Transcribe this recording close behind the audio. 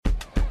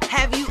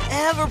Have you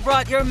ever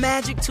brought your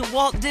magic to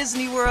Walt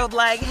Disney World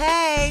like,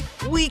 hey,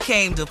 we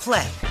came to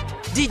play?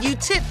 Did you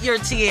tip your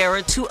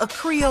tiara to a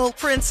Creole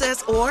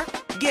princess or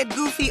get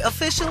goofy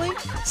officially?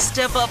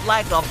 Step up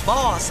like a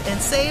boss and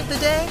save the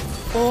day?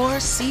 Or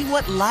see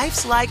what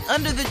life's like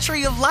under the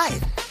tree of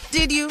life?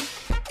 Did you?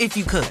 If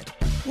you could.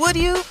 Would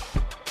you?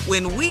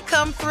 When we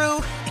come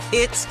through,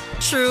 it's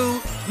true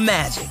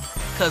magic.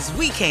 'Cause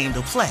we came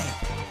to play.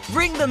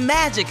 Bring the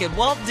magic at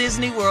Walt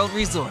Disney World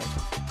Resort.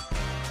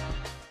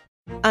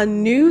 A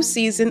new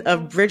season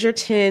of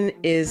Bridgerton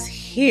is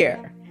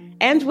here.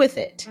 And with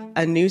it,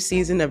 a new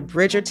season of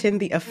Bridgerton,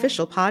 the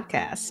official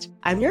podcast.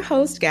 I'm your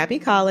host, Gabby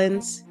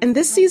Collins, and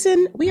this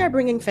season, we are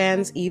bringing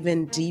fans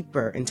even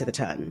deeper into the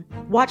ton.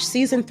 Watch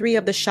season 3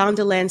 of the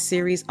Shondaland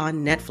series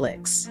on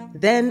Netflix.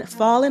 Then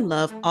fall in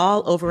love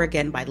all over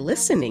again by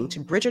listening to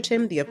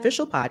Bridgerton, the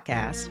official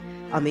podcast,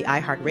 on the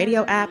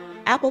iHeartRadio app,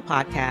 Apple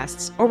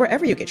Podcasts, or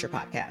wherever you get your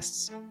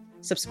podcasts.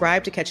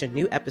 Subscribe to catch a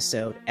new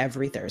episode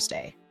every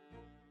Thursday.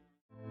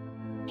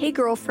 Hey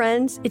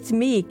girlfriends, it's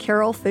me,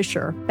 Carol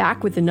Fisher,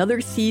 back with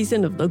another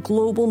season of the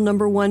global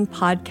 #1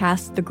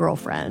 podcast, The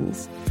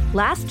Girlfriends.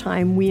 Last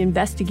time, we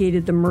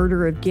investigated the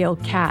murder of Gail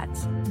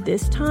Katz.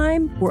 This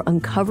time, we're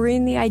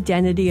uncovering the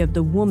identity of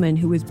the woman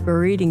who was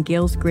buried in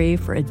Gail's grave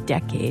for a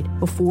decade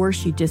before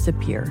she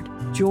disappeared.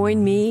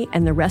 Join me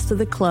and the rest of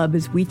the club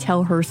as we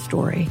tell her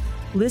story.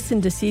 Listen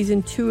to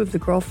Season 2 of The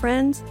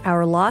Girlfriends,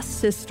 Our Lost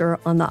Sister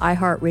on the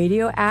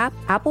iHeartRadio app,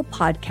 Apple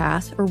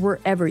Podcasts, or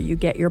wherever you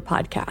get your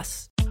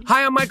podcasts.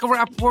 Hi, I'm Michael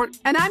Rappaport.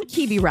 And I'm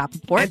Kibi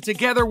Rappaport. And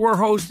together we're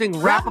hosting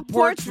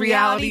Rappaport's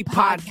Reality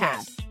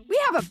Podcast. We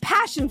have a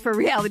passion for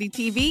reality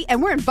TV,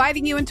 and we're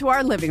inviting you into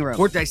our living room.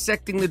 We're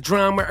dissecting the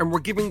drama, and we're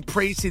giving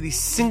praise to the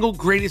single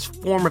greatest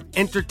form of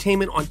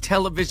entertainment on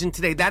television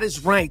today. That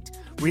is right.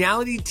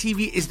 Reality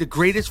TV is the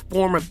greatest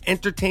form of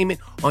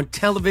entertainment on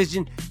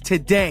television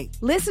today.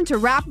 Listen to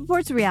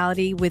Rappaport's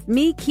Reality with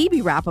me,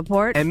 Kibi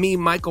Rappaport. And me,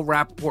 Michael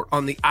Rappaport,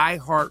 on the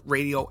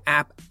iHeartRadio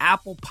app,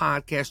 Apple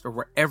Podcast, or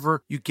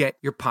wherever you get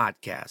your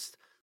podcast.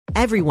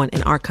 Everyone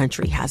in our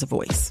country has a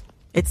voice.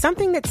 It's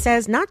something that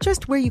says not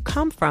just where you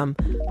come from,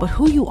 but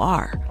who you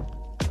are.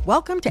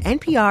 Welcome to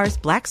NPR's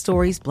Black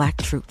Stories, Black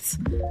Truths,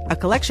 a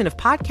collection of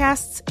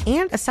podcasts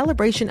and a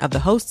celebration of the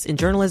hosts in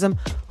journalism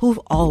who've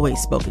always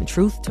spoken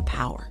truth to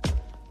power.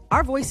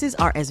 Our voices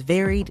are as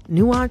varied,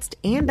 nuanced,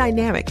 and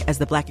dynamic as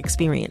the Black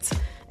experience,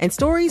 and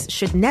stories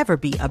should never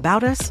be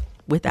about us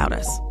without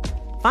us.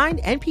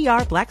 Find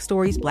NPR Black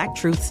Stories, Black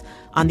Truths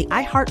on the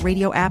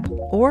iHeartRadio app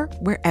or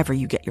wherever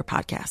you get your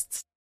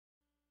podcasts.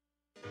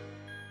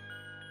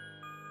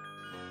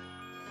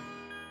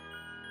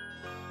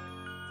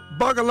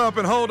 Buckle up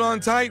and hold on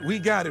tight. We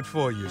got it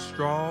for you.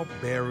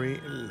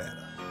 Strawberry Letter.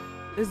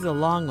 This is a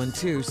long one,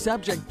 too.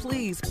 Subject,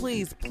 please,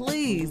 please,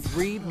 please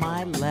read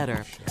my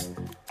letter.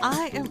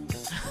 I am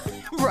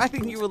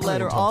writing you a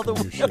letter all the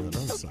way.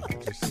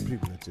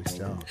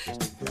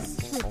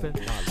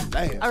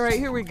 All right,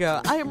 here we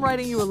go. I am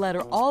writing you a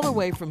letter all the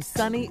way from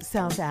sunny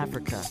South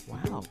Africa.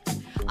 Wow.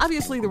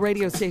 Obviously, the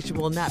radio station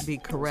will not be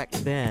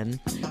correct then.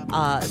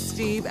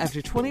 Steve,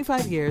 after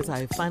 25 years, I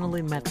have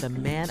finally met the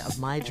man of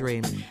my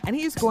dream, and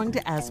he is going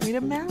to ask me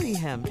to marry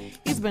him.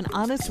 He's been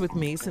honest with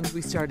me since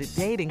we started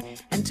dating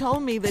and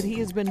told me that he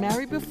has been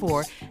married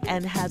before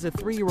and has a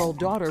 3-year-old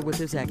daughter with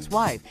his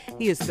ex-wife.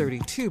 He is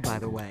 32, by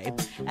the way.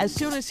 As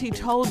soon as he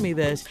told me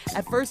this,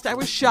 at first I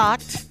was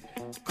shocked,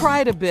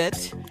 cried a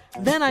bit.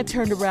 Then I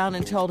turned around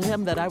and told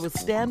him that I would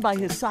stand by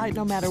his side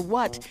no matter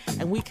what,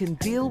 and we can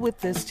deal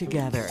with this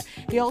together.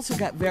 He also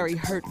got very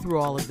hurt through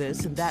all of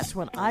this, and that's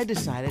when I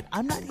decided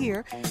I'm not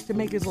here to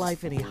make his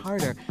life any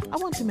harder. I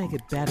want to make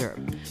it better.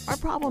 My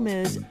problem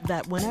is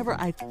that whenever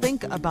I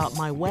think about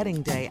my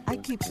wedding day, I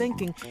keep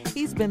thinking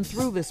he's been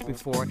through this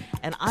before,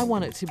 and I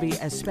want it to be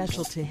as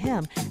special to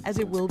him as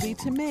it will be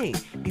to me.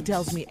 He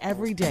tells me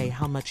every day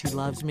how much he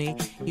loves me.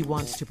 He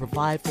wants to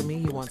provide for me.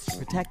 He wants to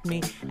protect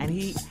me, and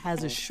he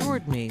has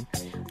assured me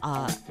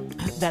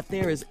that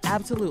there is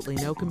absolutely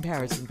no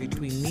comparison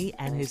between me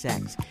and his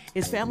ex.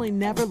 His family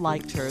never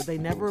liked her, they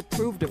never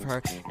approved of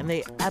her, and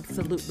they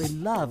absolutely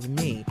love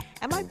me.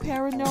 Am I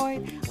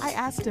paranoid? I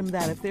asked him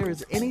that if there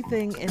is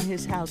anything in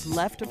his house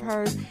left of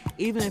hers,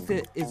 even if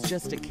it is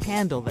just a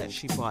candle that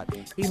she bought,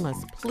 he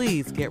must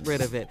please get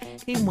rid of it.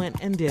 He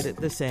went and did it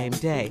the same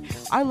day.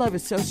 Our love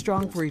is so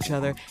strong for each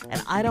other,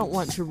 and I don't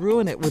want to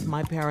ruin it with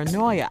my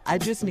paranoia. I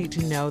just need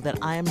to know that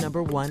I am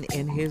number one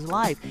in his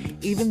life,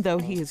 even though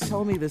he has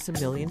told me this a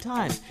million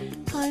times.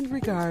 Kind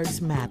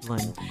regards,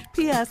 Madeline.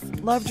 P.S.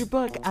 Loved your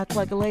book, Act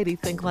Like a Lady,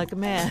 Think Like a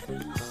Man.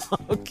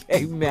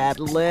 Okay,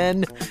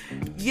 Madeline.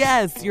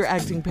 Yes, you're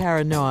acting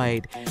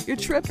paranoid. You're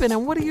tripping,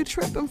 and what are you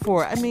tripping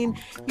for? I mean,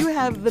 you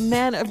have the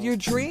man of your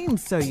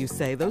dreams, so you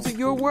say. Those are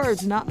your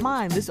words, not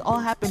mine. This all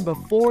happened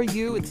before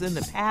you. It's in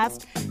the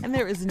past, and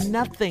there is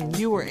nothing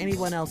you or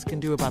anyone else can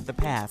do about the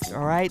past,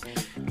 all right?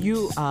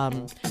 You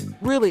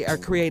really are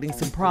creating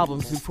some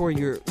problems before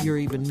you're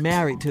even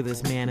married to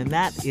this man, and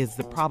that is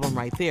the problem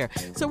right there.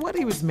 So what,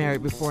 he was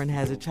married before and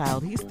has a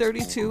child. He's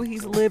 32.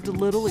 He's lived a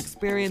little,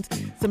 experienced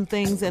some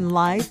things in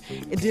life.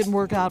 It didn't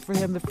work out for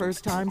him the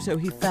first time, so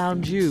he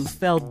found you,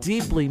 fell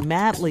deeply,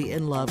 madly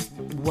in love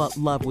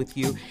with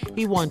you.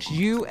 He wants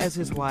you as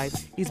his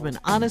wife. He's been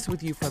honest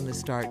with you from the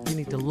start. You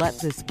need to let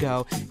this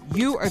go.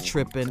 You are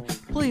tripping.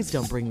 Please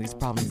don't bring these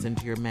problems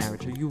into your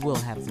marriage, or you will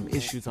have some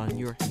issues on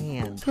your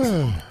hands.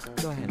 Go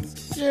ahead.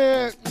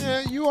 Yeah,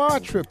 you are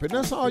tripping.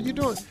 That's all you're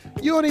doing.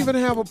 You don't even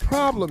have a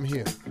problem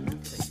here.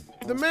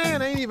 The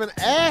man ain't even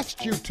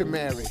asked you to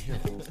marry him.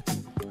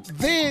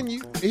 Then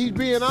he's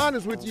being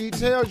honest with you. He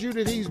tells you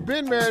that he's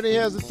been married and he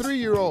has a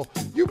 3-year-old.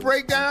 You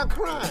break down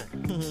crying.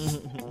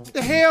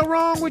 The hell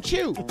wrong with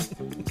you?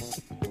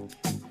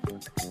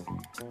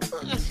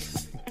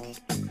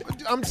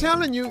 I'm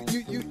telling you,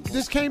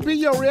 this can't be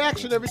your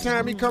reaction every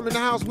time he come in the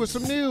house with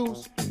some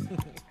news.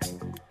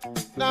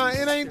 Nah,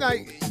 it ain't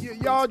like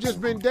y'all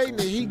just been dating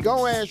and he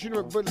go ask you,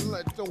 but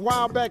a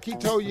while back he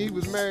told you he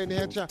was married and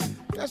had a child.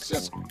 That's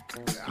just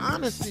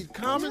honesty,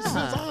 common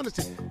sense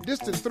honesty. This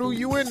to threw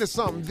you into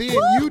something. Then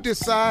you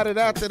decided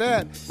after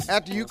that,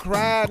 after you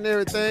cried and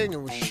everything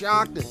and was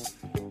shocked,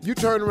 and you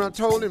turned around and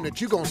told him that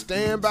you're going to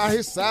stand by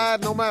his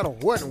side no matter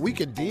what, and we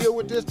can deal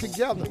with this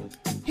together.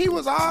 He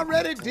was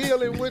already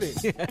dealing with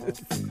it.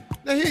 Yes.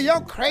 Now here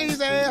your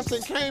crazy ass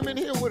and came in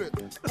here with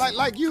it.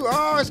 Like you,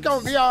 it's going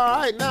to be all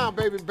right now,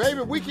 baby.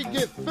 Baby, we can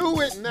get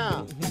through it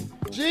now.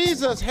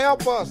 Jesus,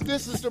 help us.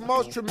 This is the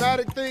most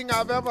traumatic thing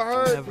I've ever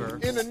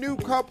heard in a new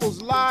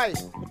couple's life.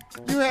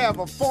 You have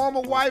a former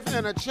wife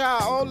and a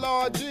child. Oh,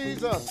 Lord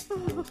Jesus.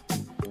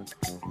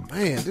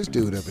 Man, this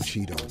dude ever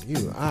cheat on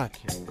you. I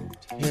can't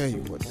tell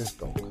you what this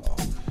going to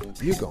cause.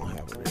 You're going to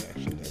have a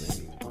reaction that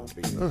ain't even going to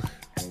be.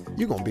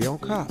 You're going to be on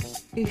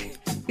cops.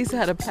 He's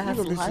had a past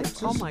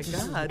life. Oh, my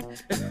God.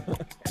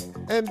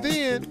 And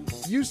then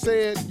you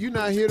said you're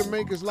not here to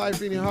make his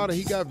life any harder.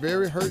 He got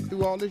very hurt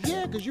through all this.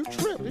 Yeah, because you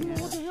tripped.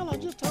 What the hell? I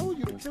just told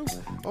you the truth.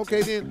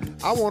 Okay, then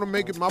I want to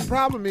make it. My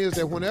problem is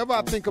that whenever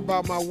I think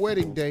about my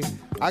wedding day,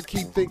 I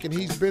keep thinking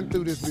he's been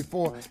through this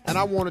before, and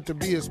I want it to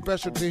be as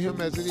special to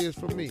him as it is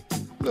for me.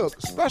 Look,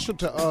 special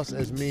to us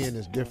as men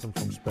is different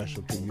from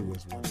special to you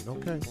as women,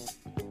 okay?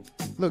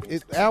 Look,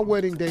 our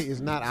wedding day is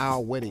not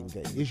our wedding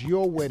day. It's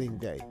your wedding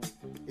day.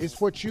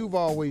 It's what you've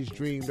always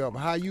dreamed of,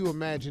 how you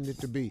imagined it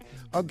to be.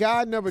 A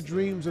guy never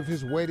dreams of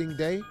his wedding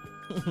day.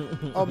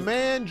 A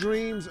man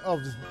dreams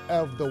of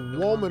the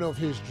woman of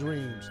his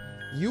dreams.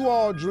 You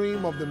all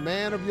dream of the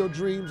man of your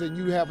dreams, and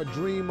you have a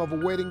dream of a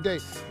wedding day.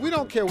 We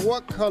don't care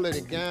what color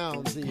the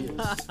gowns is.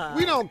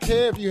 We don't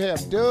care if you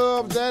have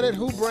doves at it,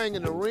 who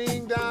bringing the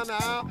ring down the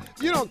aisle.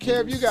 You don't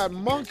care if you got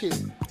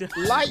monkeys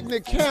lighting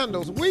the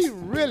candles. We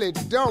really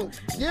don't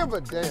give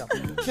a damn.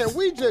 Can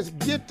we just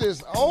get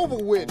this over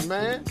with,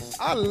 man?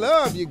 I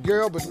love you,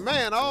 girl, but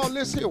man, all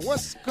this here,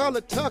 what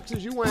color tuxes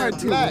you wearing?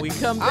 Black. We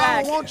come back.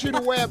 I don't want you to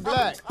wear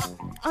black.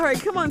 All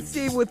right, come on,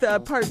 Steve, with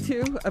part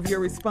 2 of your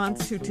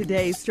response to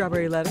today's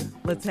Strawberry Letter.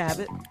 Let's have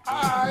it.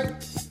 All right.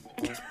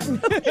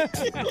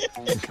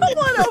 Come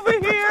on over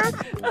here.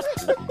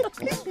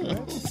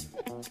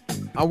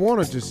 I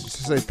wanted to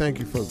say thank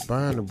you for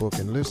buying the book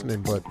and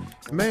listening, but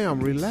ma'am,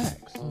 relax.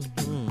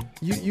 Mm-hmm.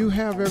 You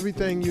have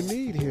everything you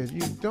need here.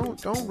 You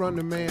don't run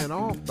the man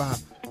off by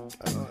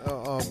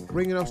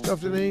bringing up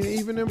stuff that ain't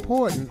even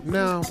important.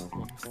 Now,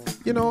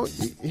 you know,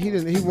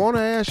 he want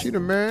to ask you to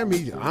marry him.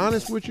 He's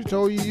honest with you,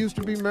 told you used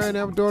to be married and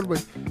have a daughter,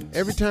 but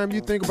every time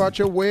you think about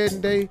your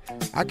wedding day,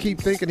 I keep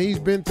thinking he's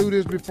been through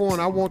this before,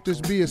 and I want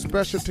this to be as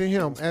special to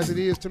him as it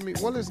is to me.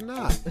 Well, it's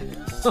not.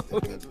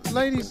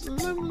 Ladies,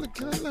 let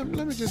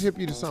me just hip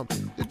you to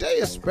something. The day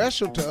is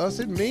special to us.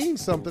 It means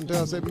something to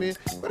us as men,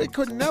 but it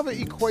could never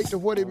equate to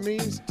what it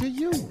means to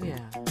you. Yeah.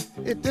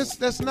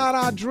 That's not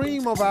our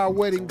dream of our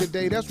wedding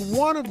today. That's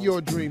one of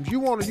your dreams.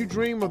 You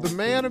dream of the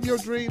man of your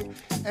dreams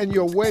and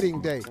your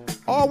wedding day.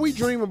 All we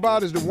dream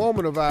about is the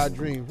woman of our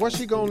dreams. What's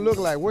she gonna look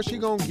like? What's she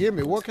gonna give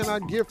me? What can I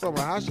get from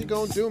her? How's she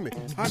gonna do me?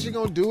 How's she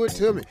gonna do it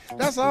to me?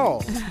 That's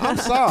all. I'm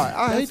sorry.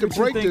 I hate to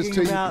break this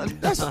to you.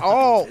 That's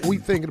all we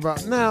thinking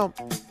about. Now,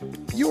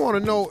 you want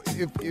to know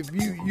if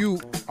you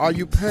are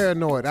you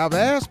paranoid? I've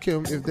asked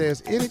him if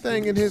there's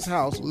anything in his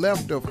house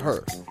left of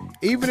her.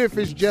 Even if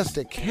it's just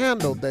a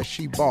candle that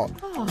she bought,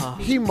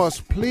 he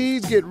must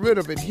please get rid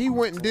of it. He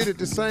went and did it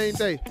the same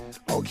day.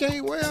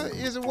 Okay, well,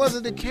 was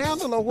it a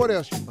candle or what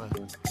else you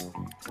found?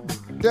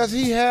 Does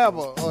he have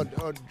a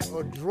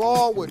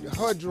drawer with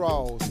her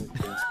drawers in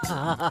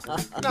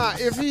it? Now,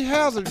 if he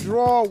has a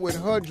drawer with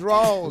her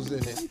drawers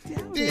in it,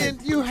 then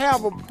you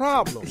have a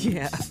problem.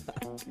 Yeah.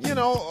 I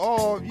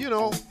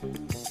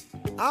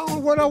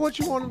don't know what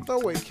you want to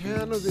throw away.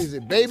 Candles? Is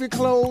it baby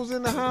clothes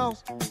in the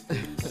house?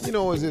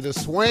 Is it a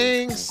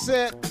swing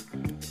set?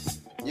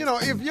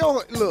 If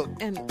you're, look,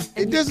 and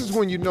this is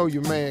when you know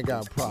your man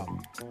got a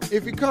problem.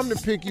 If he come to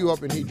pick you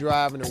up and he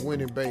driving a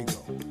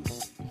Winnebago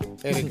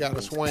and it got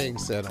a swing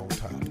set on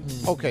top.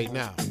 Okay,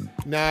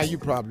 now you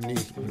probably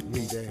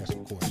need to ask a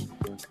question.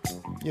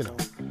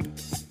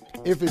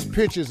 if it's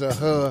pictures of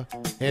her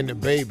and the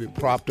baby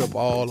propped up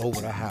all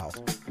over the house,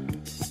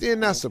 then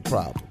that's a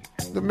problem.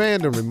 The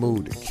man done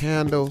removed the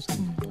candles.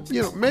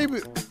 You know, maybe,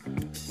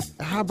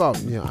 how about,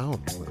 I don't know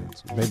what it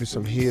is. Maybe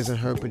some his and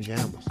her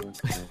pajamas.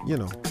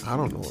 I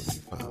don't know what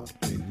you found.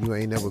 You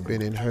ain't never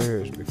been in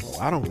hers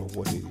before. I don't know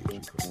what it is you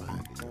can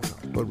find in your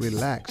house. But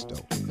relax,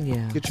 though.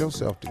 Yeah. Get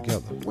yourself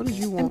together. What did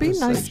you want And be to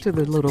nice say? to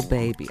the little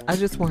baby. I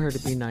just want her to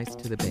be nice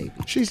to the baby.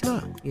 She's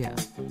not. Yeah.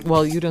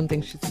 Well, you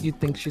think she's going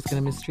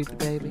to mistreat the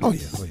baby? Oh,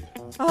 yeah.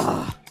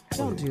 Oh,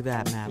 don't do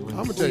that, Madeline.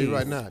 I'm going to tell you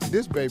right now,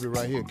 this baby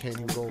right here can't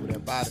even go over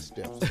that body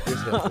steps.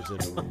 This helper's in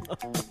the room.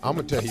 I'm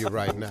going to tell you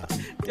right now.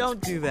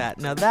 Don't do that.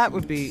 Now, that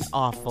would be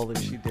awful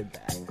if she did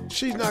that.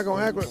 She's not going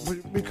to act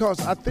right,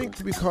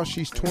 because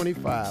she's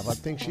 25, I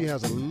think she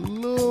has a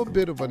little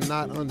bit of a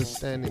not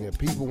understanding that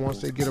people,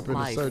 once they get up in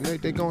a certain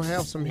age, they're going to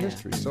have some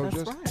history. So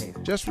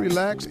just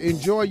relax,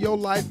 enjoy your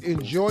life,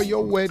 enjoy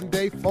your wedding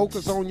day,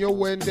 focus on your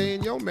wedding day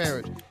and your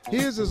marriage.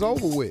 His is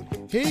over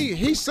with.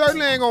 He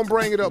certainly ain't going to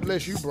bring it up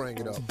unless you bring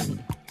it up.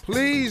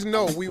 Please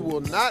know we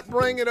will not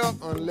bring it up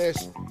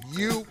unless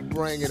you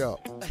bring it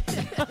up.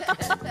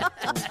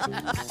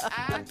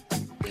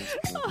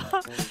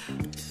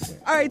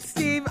 All right,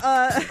 Steve,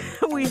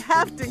 we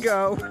have to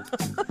go.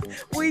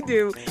 We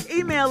do.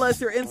 Email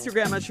us or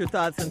Instagram us your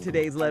thoughts on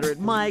today's letter at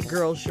My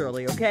Girl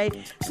Shirley, okay?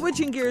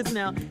 Switching gears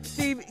now.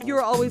 Steve,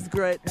 you're always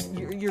great.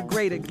 You're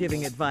great at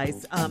giving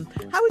advice.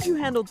 How would you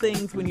handle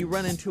things when you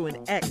run into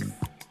an ex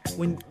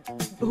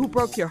who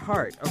broke your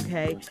heart,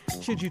 okay?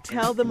 Should you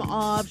tell them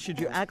off? Should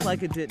you act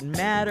like it didn't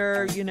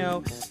matter?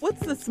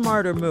 What's the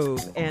smarter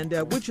move? And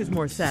which is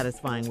more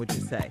satisfying, would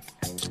you say?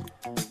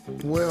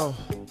 Well,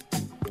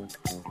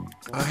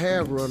 I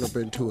have run up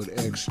into an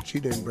ex.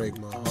 She didn't break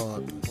my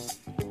heart.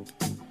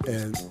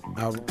 And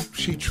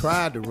she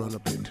tried to run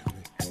up into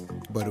me,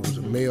 but it was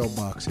a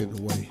mailbox in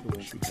the way.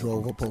 She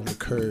drove up on the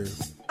curb.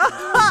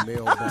 The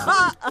mailbox.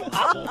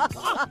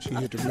 She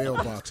hit the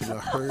mailbox and I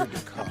heard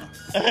the car.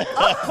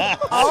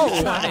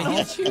 Trying to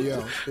hit you?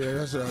 Yeah,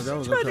 that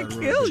was trying to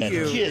kill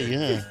you.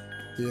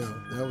 Yeah,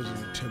 that was an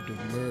attempted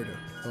murder.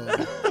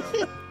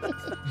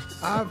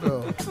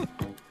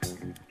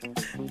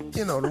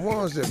 The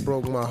ones that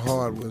broke my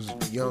heart was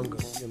younger,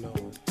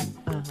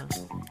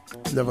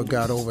 Never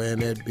got over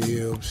Annette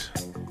Bibbs.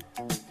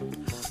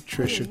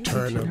 Patricia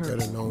Turner,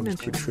 better known as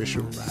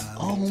Patricia Riley.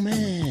 Oh,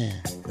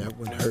 man. That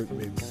one hurt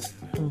me, man.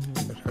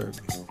 That hurt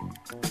me.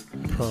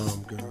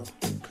 Prom girl.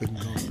 Couldn't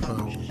go to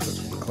prom because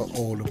her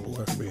older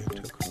boyfriend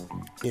took her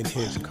in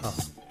his car.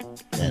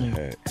 That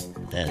hurt.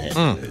 That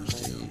hurt,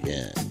 Steve.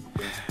 Yeah.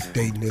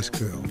 Dating this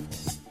girl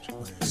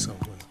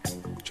somewhere.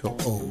 With your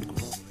old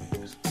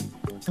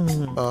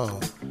grown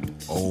ass.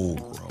 Old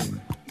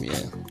grown.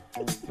 Yeah.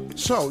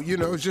 So,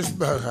 it's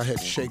just, I had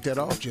to shake that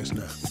off just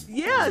now.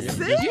 Yeah,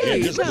 see? Yeah,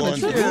 just going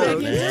through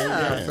it, man.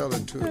 Yeah, I fell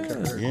into it.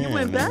 Kind of hurt. You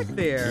went back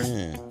there.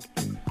 Yeah.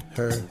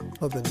 Her,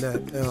 other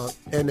than that,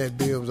 Annette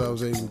Bibbs, I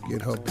was able to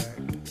get her back.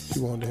 She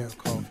wanted to have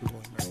coffee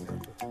one night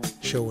at the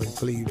show in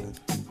Cleveland.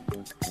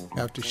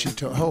 After she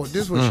told,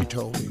 this is what she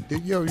told me.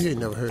 You ain't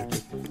never heard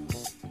this.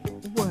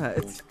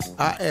 What?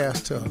 I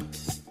asked her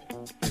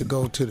to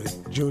go to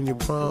the junior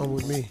prom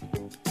with me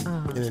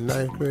in the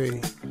 9th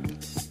grade.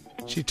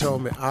 She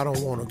told me, I don't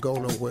want to go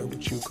nowhere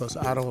with you because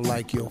I don't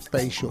like your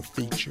facial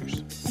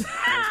features.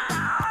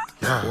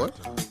 What?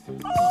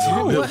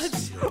 Oh,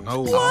 what?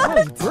 No.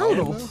 What?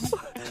 Brutal.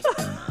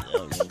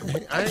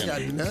 I ain't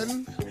got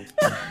nothing.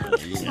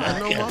 I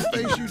know my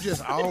face you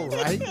just all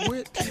right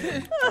with.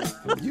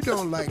 You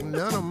don't like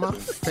none of my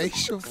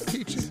facial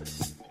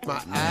features. My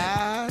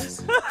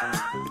eyes.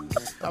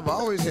 I've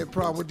always had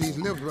problem with these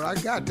lips, but I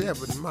got that.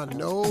 But my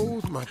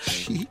nose, my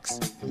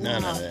cheeks.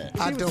 None of that.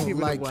 I don't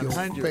like your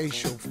 100.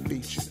 facial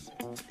features.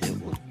 It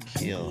would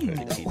kill her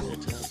to keep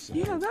that to herself.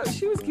 Yeah,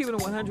 she was keeping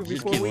it 100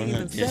 She's before we keeping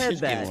even 100. Yeah, said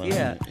she's that. keeping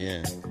Yeah. 100.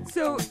 Yeah.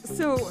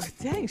 So,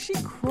 dang, she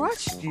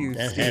crushed you,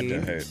 That Steve. had to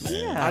hurt, man.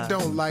 Yeah. I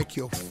don't like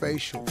your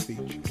facial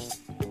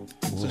features.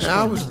 What's And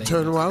I was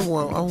turning around.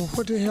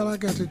 What the hell I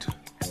got to do?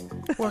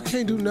 Well, I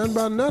can't do nothing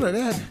about none of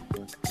that.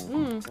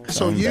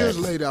 So years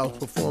later, I was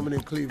performing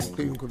in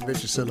Cleveland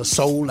Convention Center,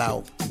 sold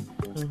out.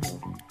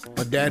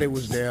 My daddy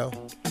was there,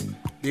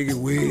 big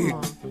wig,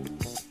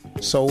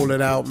 sold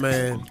it out,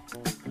 man.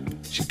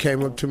 She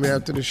came up to me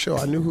after the show.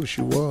 I knew who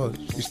she was.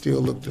 She still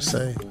looked the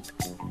same.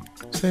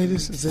 Say,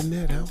 this is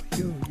Annette. How are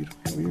you?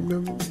 You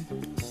remember me?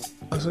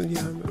 I said,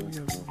 yeah, I remember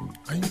you.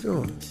 How you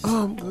doing?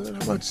 Oh, I'm good.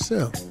 How about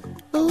yourself?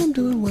 Oh, I'm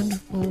doing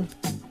wonderful.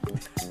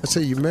 I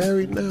said, you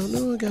married now?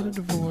 No, I got a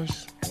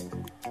divorce.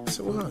 I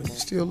said, wow, you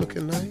still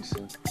looking nice?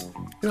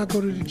 I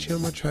go to the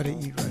gym. I try to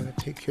eat right. I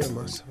take care of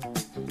myself.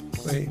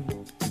 Wait.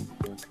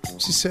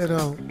 She said,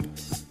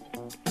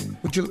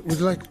 would you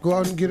like to go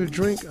out and get a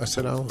drink? I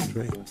said, I don't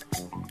drink.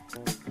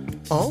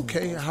 Oh,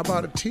 okay. How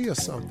about a tea or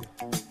something?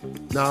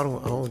 No,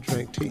 I don't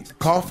drink tea.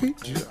 Coffee?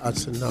 I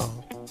said,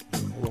 no, I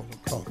don't want no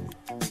coffee.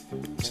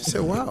 She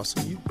said, wow,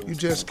 so you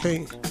just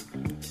can't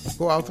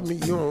go out with me?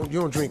 You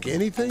don't drink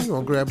anything? You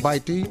don't grab a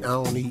bite to eat?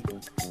 I don't eat.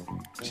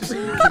 She She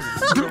said,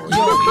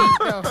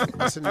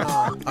 I said,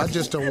 nah, I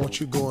just don't want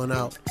you going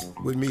out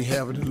with me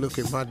having to look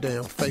at my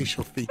damn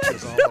facial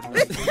features all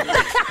night.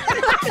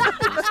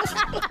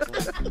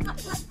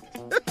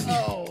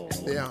 Oh.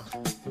 Yeah.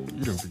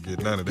 You don't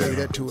forget none of that. Pay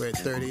that to her at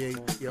 38.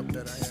 Yep,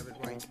 that I have it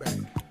right back.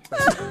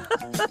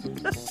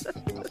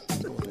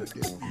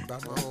 By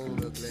my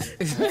own ugly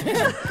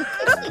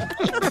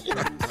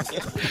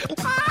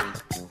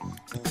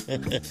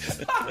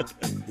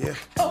yeah.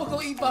 I'm going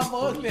to eat by my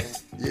own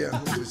ass. Yeah,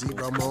 I'm just eat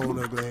by my own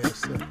ugly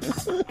ass.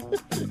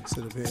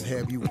 Instead of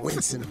have you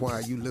wincing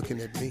while you looking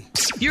at me.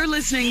 You're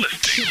listening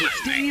to the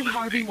Steve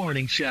Harvey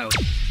Morning Show.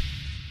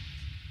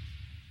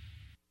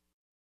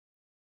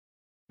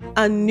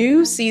 A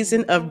new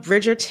season of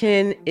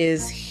Bridgerton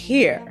is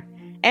here.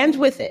 And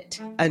with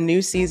it, a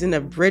new season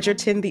of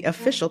Bridgerton, the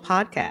official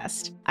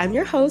podcast. I'm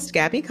your host,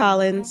 Gabby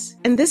Collins,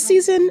 and this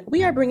season,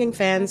 we are bringing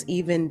fans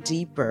even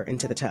deeper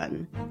into the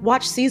ton.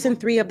 Watch season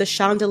 3 of the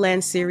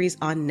Shondaland series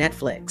on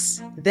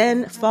Netflix.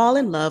 Then fall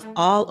in love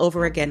all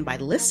over again by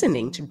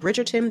listening to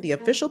Bridgerton, the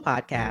official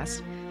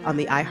podcast, on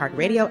the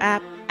iHeartRadio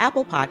app,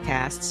 Apple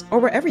Podcasts, or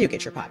wherever you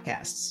get your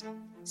podcasts.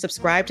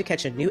 Subscribe to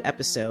catch a new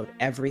episode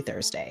every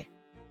Thursday.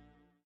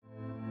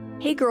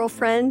 Hey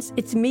girlfriends,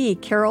 it's me,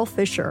 Carol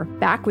Fisher,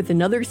 back with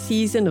another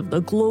season of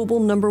the global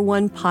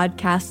 #1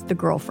 podcast, The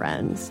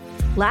Girlfriends.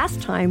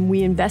 Last time,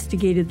 we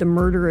investigated the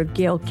murder of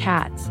Gail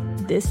Katz.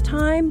 This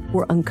time,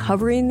 we're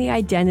uncovering the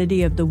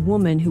identity of the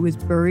woman who was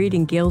buried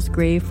in Gail's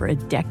grave for a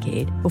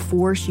decade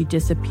before she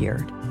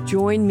disappeared.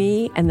 Join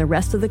me and the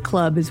rest of the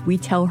club as we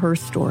tell her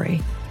story.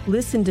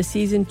 Listen to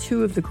Season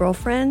 2 of The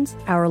Girlfriends,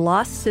 Our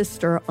Lost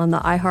Sister on the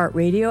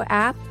iHeartRadio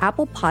app,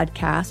 Apple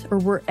Podcasts, or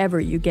wherever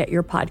you get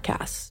your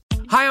podcasts.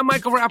 Hi, I'm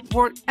Michael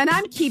Rappaport. And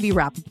I'm Kibi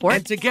Rappaport.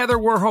 And together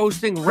we're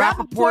hosting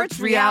Rappaport's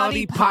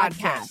Reality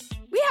Podcast.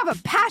 We have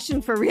a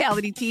passion for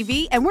reality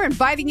TV, and we're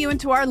inviting you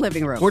into our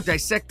living room. We're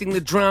dissecting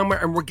the drama,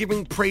 and we're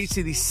giving praise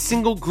to the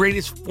single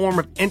greatest form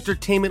of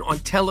entertainment on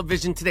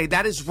television today.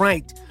 That is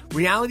right.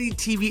 Reality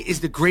TV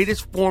is the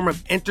greatest form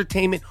of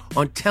entertainment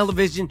on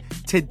television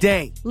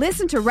today.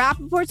 Listen to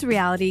Rappaport's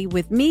Reality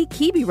with me,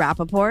 Kibi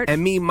Rappaport.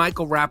 And me,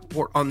 Michael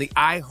Rappaport, on the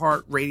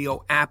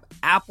iHeartRadio app,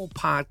 Apple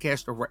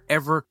Podcast, or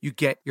wherever you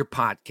get your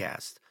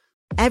podcast.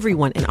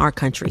 Everyone in our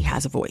country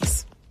has a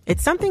voice.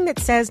 It's something that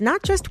says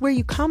not just where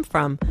you come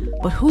from,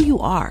 but who you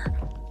are.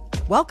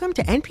 Welcome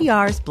to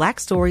NPR's Black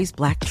Stories,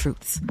 Black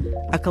Truths,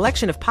 a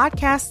collection of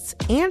podcasts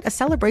and a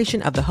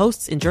celebration of the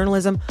hosts in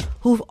journalism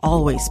who've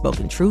always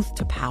spoken truth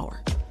to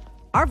power.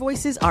 Our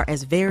voices are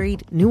as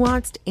varied,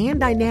 nuanced, and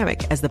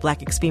dynamic as the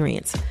Black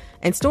experience,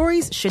 and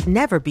stories should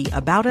never be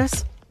about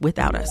us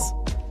without us.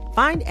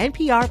 Find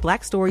NPR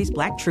Black Stories,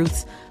 Black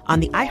Truths on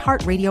the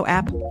iHeartRadio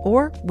app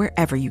or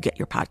wherever you get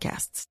your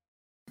podcasts.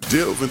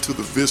 Delve into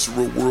the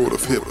visceral world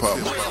of hip-hop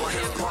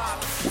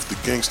with the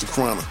Gangster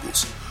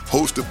Chronicles,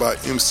 hosted by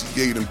MC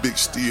Gate and Big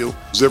Steel.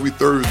 Every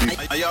Thursday, a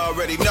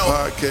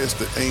podcast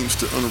that aims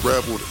to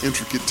unravel the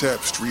intricate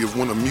tapestry of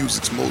one of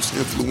music's most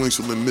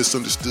influential and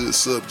misunderstood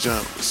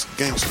subgenres,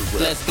 gangster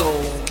rap. Let's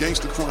go.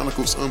 Gangster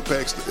Chronicles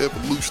unpacks the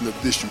evolution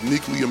of this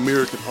uniquely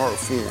American art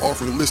form,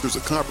 offering listeners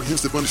a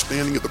comprehensive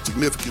understanding of the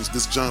significance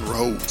this genre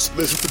holds.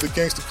 Listen to the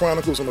Gangster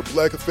Chronicles on the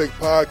Black Effect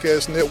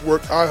Podcast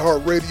Network,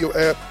 iHeartRadio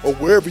app, or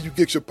wherever you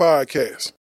get your podcasts.